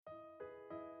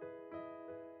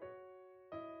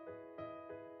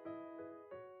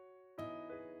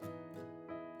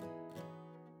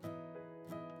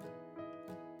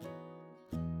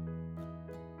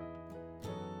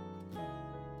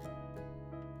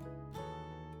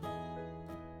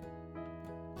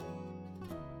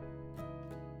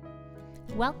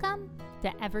Welcome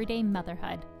to Everyday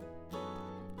Motherhood,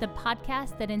 the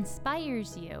podcast that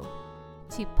inspires you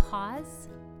to pause,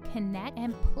 connect,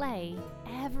 and play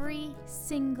every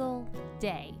single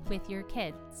day with your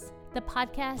kids. The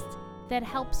podcast that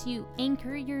helps you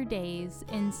anchor your days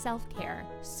in self-care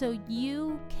so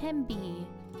you can be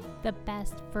the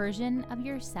best version of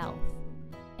yourself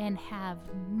and have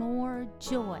more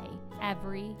joy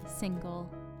every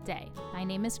single day. My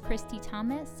name is Christy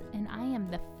Thomas, and I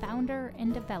am the founder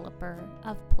and developer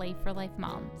of Play for Life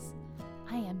Moms.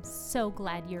 I am so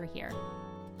glad you're here.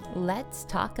 Let's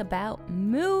talk about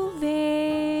moving.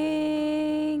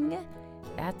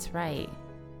 That's right.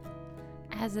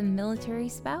 As a military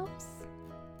spouse,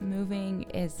 moving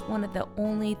is one of the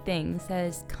only things that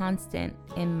is constant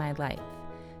in my life.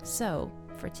 So,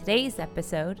 for today's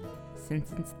episode,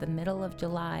 since it's the middle of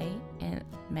July and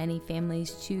many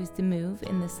families choose to move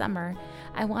in the summer,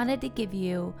 I wanted to give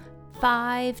you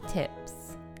 5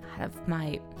 tips out of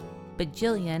my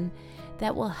bajillion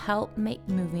that will help make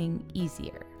moving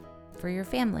easier for your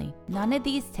family. None of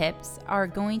these tips are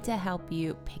going to help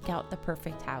you pick out the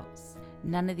perfect house.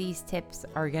 None of these tips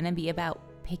are going to be about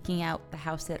picking out the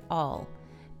house at all,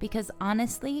 because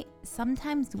honestly,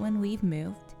 sometimes when we've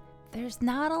moved, there's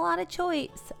not a lot of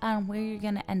choice on where you're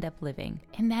going to end up living.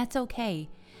 And that's okay,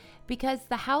 because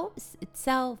the house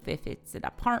itself, if it's an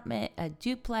apartment, a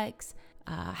duplex,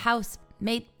 a house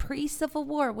made pre-Civil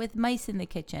War with mice in the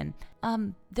kitchen,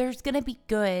 there's going to be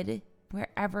good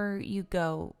wherever you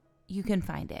go, you can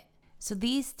find it. So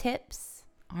these tips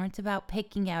aren't about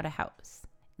picking out a house.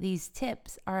 These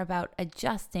tips are about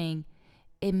adjusting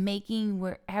and making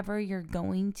wherever you're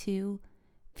going to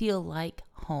feel like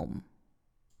home.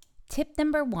 Tip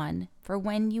number 1 for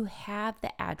when you have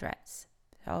the address.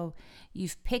 So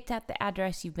you've picked out the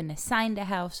address, you've been assigned a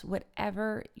house,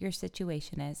 whatever your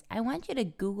situation is. I want you to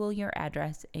Google your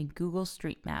address and Google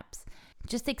Street Maps.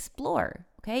 Just explore,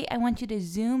 okay? I want you to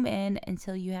zoom in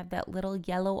until you have that little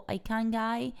yellow icon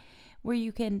guy where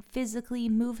you can physically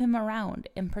move him around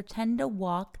and pretend to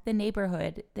walk the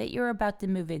neighborhood that you're about to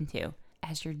move into.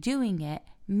 As you're doing it,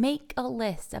 make a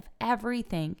list of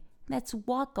everything that's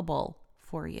walkable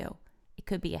for you. It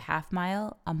could be a half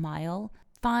mile, a mile.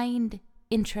 Find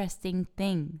interesting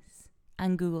things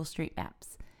on Google Street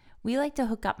Maps. We like to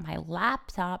hook up my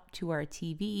laptop to our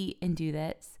TV and do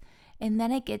this, and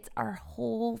then it gets our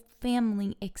whole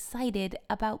family excited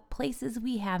about places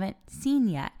we haven't seen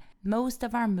yet. Most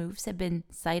of our moves have been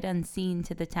sight unseen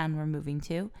to the town we're moving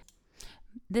to.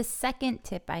 The second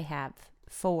tip I have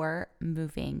for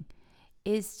moving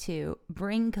is to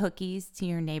bring cookies to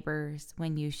your neighbors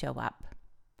when you show up.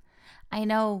 I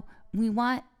know we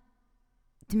want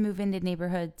to move into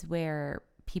neighborhoods where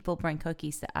people bring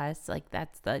cookies to us, like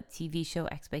that's the TV show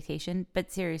expectation, but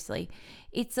seriously,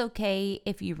 it's okay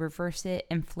if you reverse it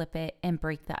and flip it and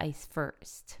break the ice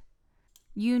first.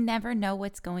 You never know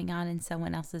what's going on in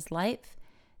someone else's life,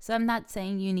 so I'm not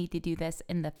saying you need to do this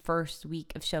in the first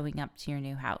week of showing up to your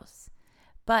new house,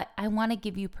 but I want to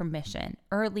give you permission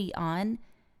early on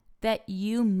that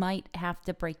you might have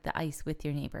to break the ice with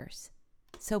your neighbors.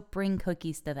 So bring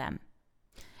cookies to them.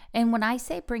 And when I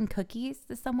say bring cookies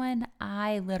to someone,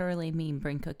 I literally mean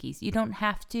bring cookies. You don't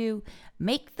have to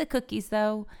make the cookies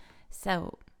though.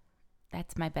 So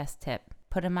that's my best tip.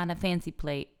 Put them on a fancy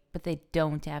plate, but they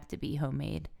don't have to be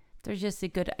homemade. They're just a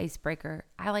good icebreaker.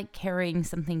 I like carrying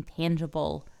something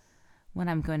tangible when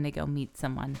I'm going to go meet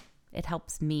someone. It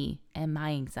helps me and my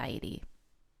anxiety.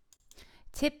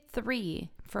 Tip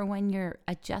 3 for when you're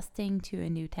adjusting to a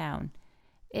new town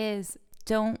is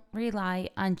don't rely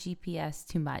on GPS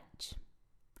too much.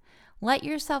 Let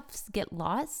yourselves get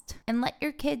lost and let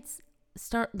your kids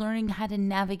start learning how to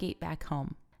navigate back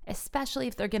home, especially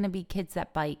if they're going to be kids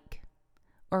that bike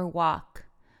or walk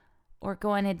or go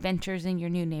on adventures in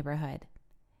your new neighborhood.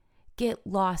 Get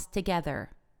lost together.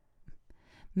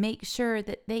 Make sure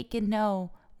that they can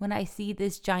know when I see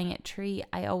this giant tree,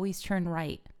 I always turn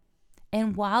right.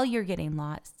 And while you're getting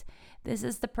lost, this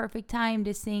is the perfect time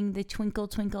to sing the Twinkle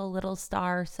Twinkle Little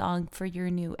Star song for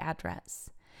your new address.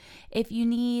 If you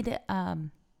need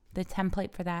the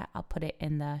template for that, I'll put it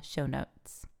in the show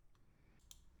notes.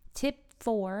 Tip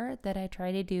 4 that I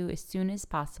try to do as soon as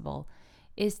possible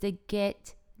is to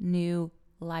get new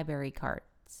library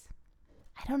cards.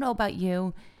 I don't know about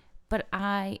you, but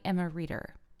I am a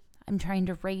reader. I'm trying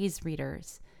to raise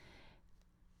readers.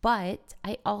 But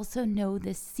I also know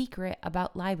this secret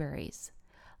about libraries.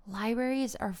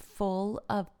 Libraries are full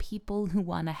of people who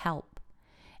want to help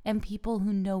and people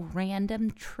who know random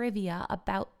trivia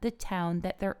about the town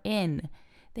that they're in.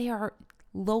 They are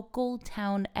local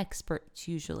town experts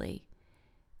usually.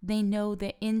 They know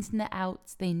the ins and the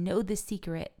outs. They know the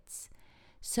secrets.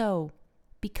 So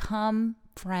become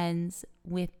friends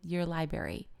with your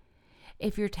library.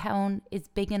 If your town is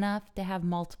big enough to have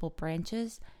multiple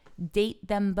branches, date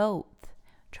them both.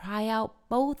 Try out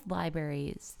both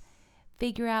libraries.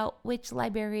 Figure out which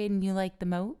librarian you like the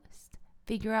most.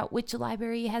 Figure out which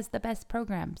library has the best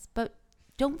programs. But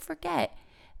don't forget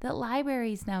that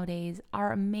libraries nowadays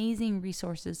are amazing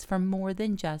resources for more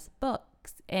than just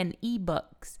books and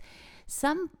ebooks.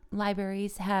 Some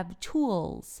libraries have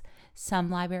tools.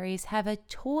 Some libraries have a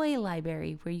toy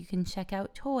library where you can check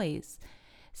out toys.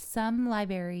 Some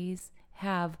libraries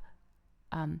have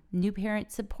new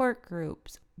parent support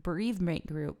groups, bereavement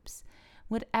groups.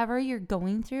 Whatever you're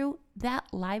going through,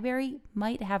 that library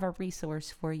might have a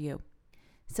resource for you.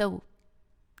 So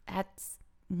that's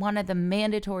one of the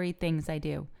mandatory things I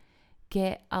do.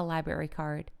 Get a library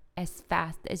card as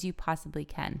fast as you possibly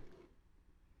can.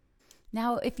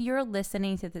 Now, if you're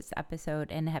listening to this episode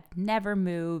and have never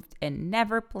moved and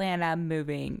never plan on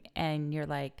moving, and you're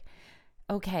like,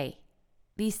 okay,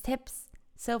 these tips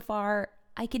so far,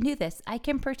 I can do this. I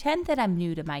can pretend that I'm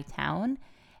new to my town,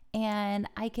 and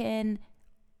I can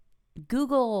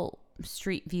Google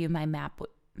Street View my map,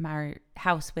 my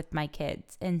house with my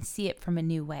kids, and see it from a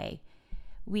new way.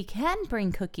 We can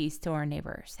bring cookies to our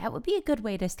neighbors. That would be a good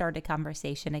way to start a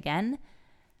conversation again.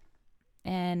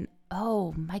 And,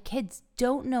 oh, my kids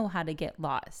don't know how to get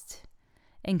lost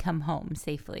and come home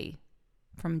safely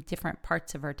from different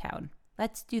parts of our town.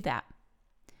 Let's do that.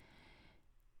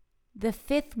 The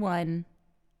fifth one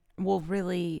will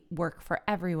really work for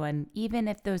everyone, even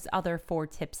if those other 4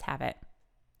 tips haven't.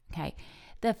 Okay.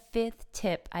 The fifth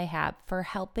tip I have for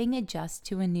helping adjust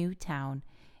to a new town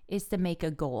is to make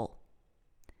a goal.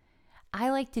 I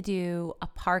like to do a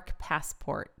park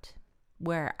passport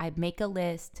where I make a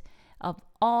list of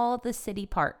all the city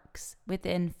parks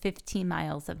within 15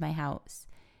 miles of my house.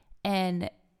 And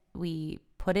we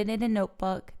put it in a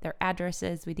notebook, their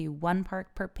addresses. We do 1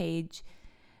 park per page.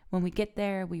 When we get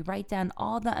there, we write down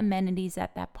all the amenities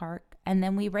at that park, and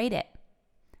then we rate it.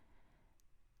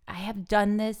 I have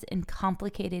done this in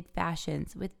complicated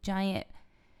fashions with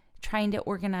trying to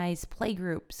organize play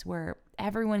groups where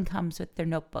everyone comes with their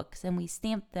notebooks and we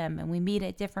stamp them and we meet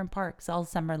at different parks all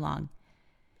summer long.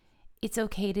 It's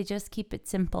okay to just keep it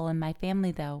simple in my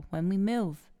family, though, when we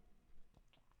move.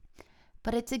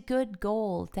 But it's a good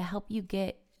goal to help you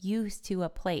get used to a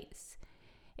place.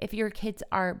 If your kids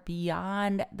are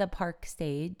beyond the park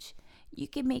stage, you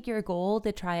can make your goal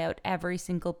to try out every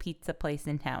single pizza place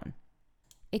in town.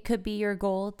 It could be your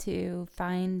goal to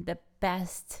find the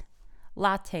best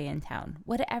latte in town.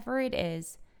 Whatever it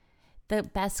is, the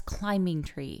best climbing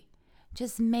tree.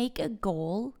 Just make a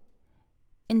goal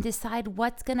and decide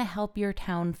what's going to help your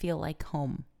town feel like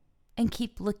home. And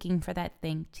keep looking for that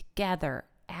thing together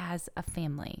as a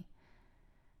family.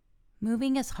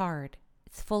 Moving is hard.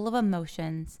 It's full of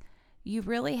emotions. You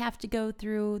really have to go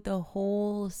through the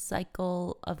whole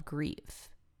cycle of grief,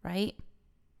 right?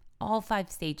 All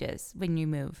 5 stages when you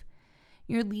move.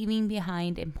 You're leaving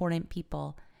behind important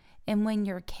people. And when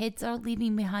your kids are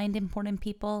leaving behind important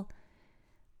people,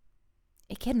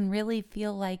 it can really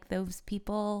feel like those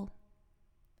people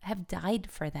have died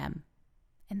for them.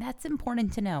 And that's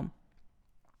important to know.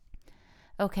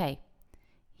 Okay,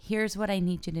 here's what I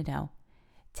need you to know.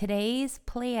 Today's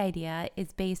play idea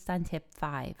is based on tip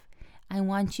 5. I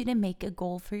want you to make a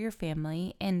goal for your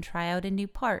family and try out a new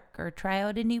park or try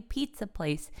out a new pizza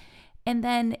place, and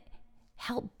then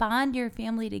help bond your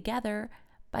family together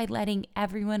by letting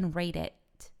everyone rate it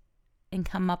and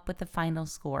come up with the final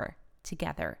score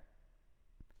together.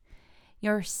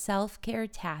 Your self-care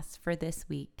task for this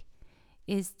week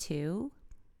is to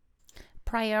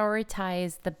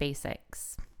prioritize the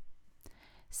basics.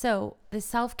 So the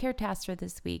self-care task for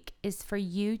this week is for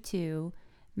you to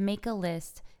make a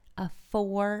list of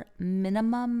 4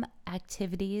 minimum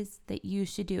activities that you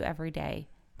should do every day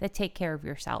that take care of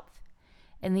yourself.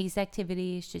 And these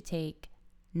activities should take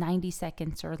 90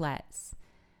 seconds or less.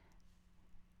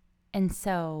 And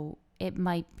so it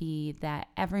might be that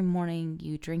every morning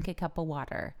you drink a cup of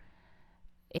water.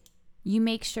 You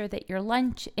make sure that your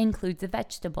lunch includes a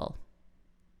vegetable.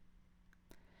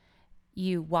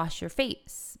 You wash your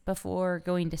face before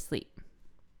going to sleep.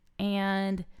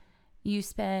 And you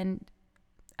spend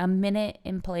a minute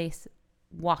in place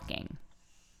walking.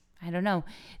 I don't know.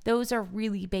 Those are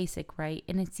really basic, right?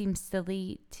 And it seems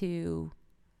silly to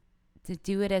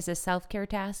do it as a self-care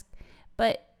task,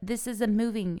 but this is a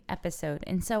moving episode.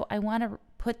 And so I want to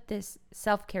put this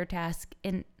self-care task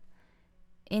in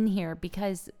here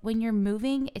because when you're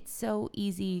moving, it's so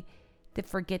easy to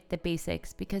forget the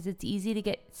basics because it's easy to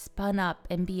get spun up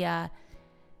and be a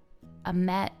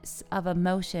mess of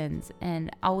emotions and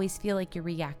always feel like you're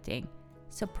reacting.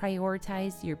 So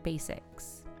prioritize your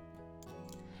basics.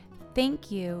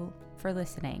 Thank you for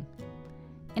listening.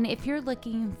 And if you're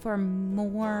looking for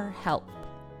more help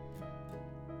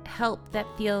that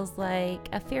feels like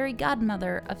a fairy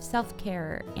godmother of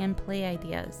self-care and play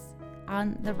ideas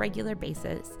on the regular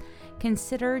basis,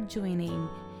 consider joining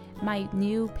my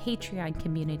new Patreon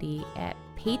community at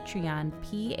Patreon,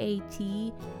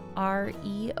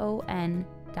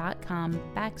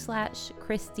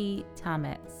 patreon.com/Christy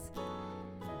Thomas.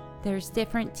 There's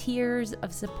different tiers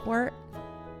of support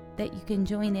that you can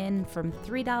join in from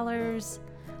 $3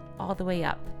 all the way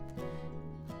up.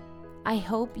 I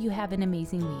hope you have an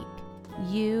amazing week.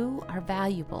 You are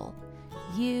valuable.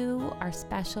 You are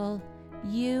special.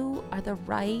 You are the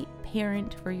right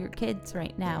parent for your kids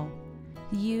right now.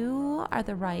 You are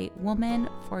the right woman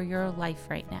for your life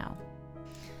right now.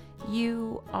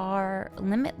 You are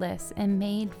limitless and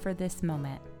made for this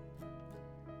moment.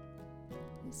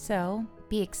 So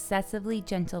be excessively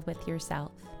gentle with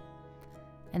yourself.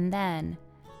 And then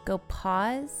go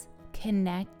pause,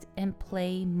 connect, and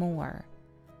play more.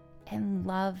 And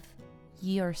love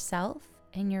yourself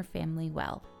and your family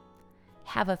well.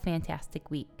 Have a fantastic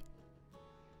week.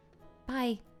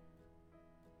 Bye.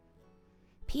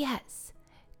 P.S.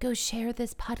 Go share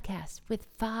this podcast with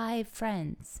 5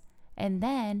 friends. And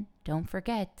then don't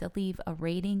forget to leave a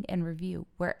rating and review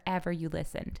wherever you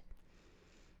listened.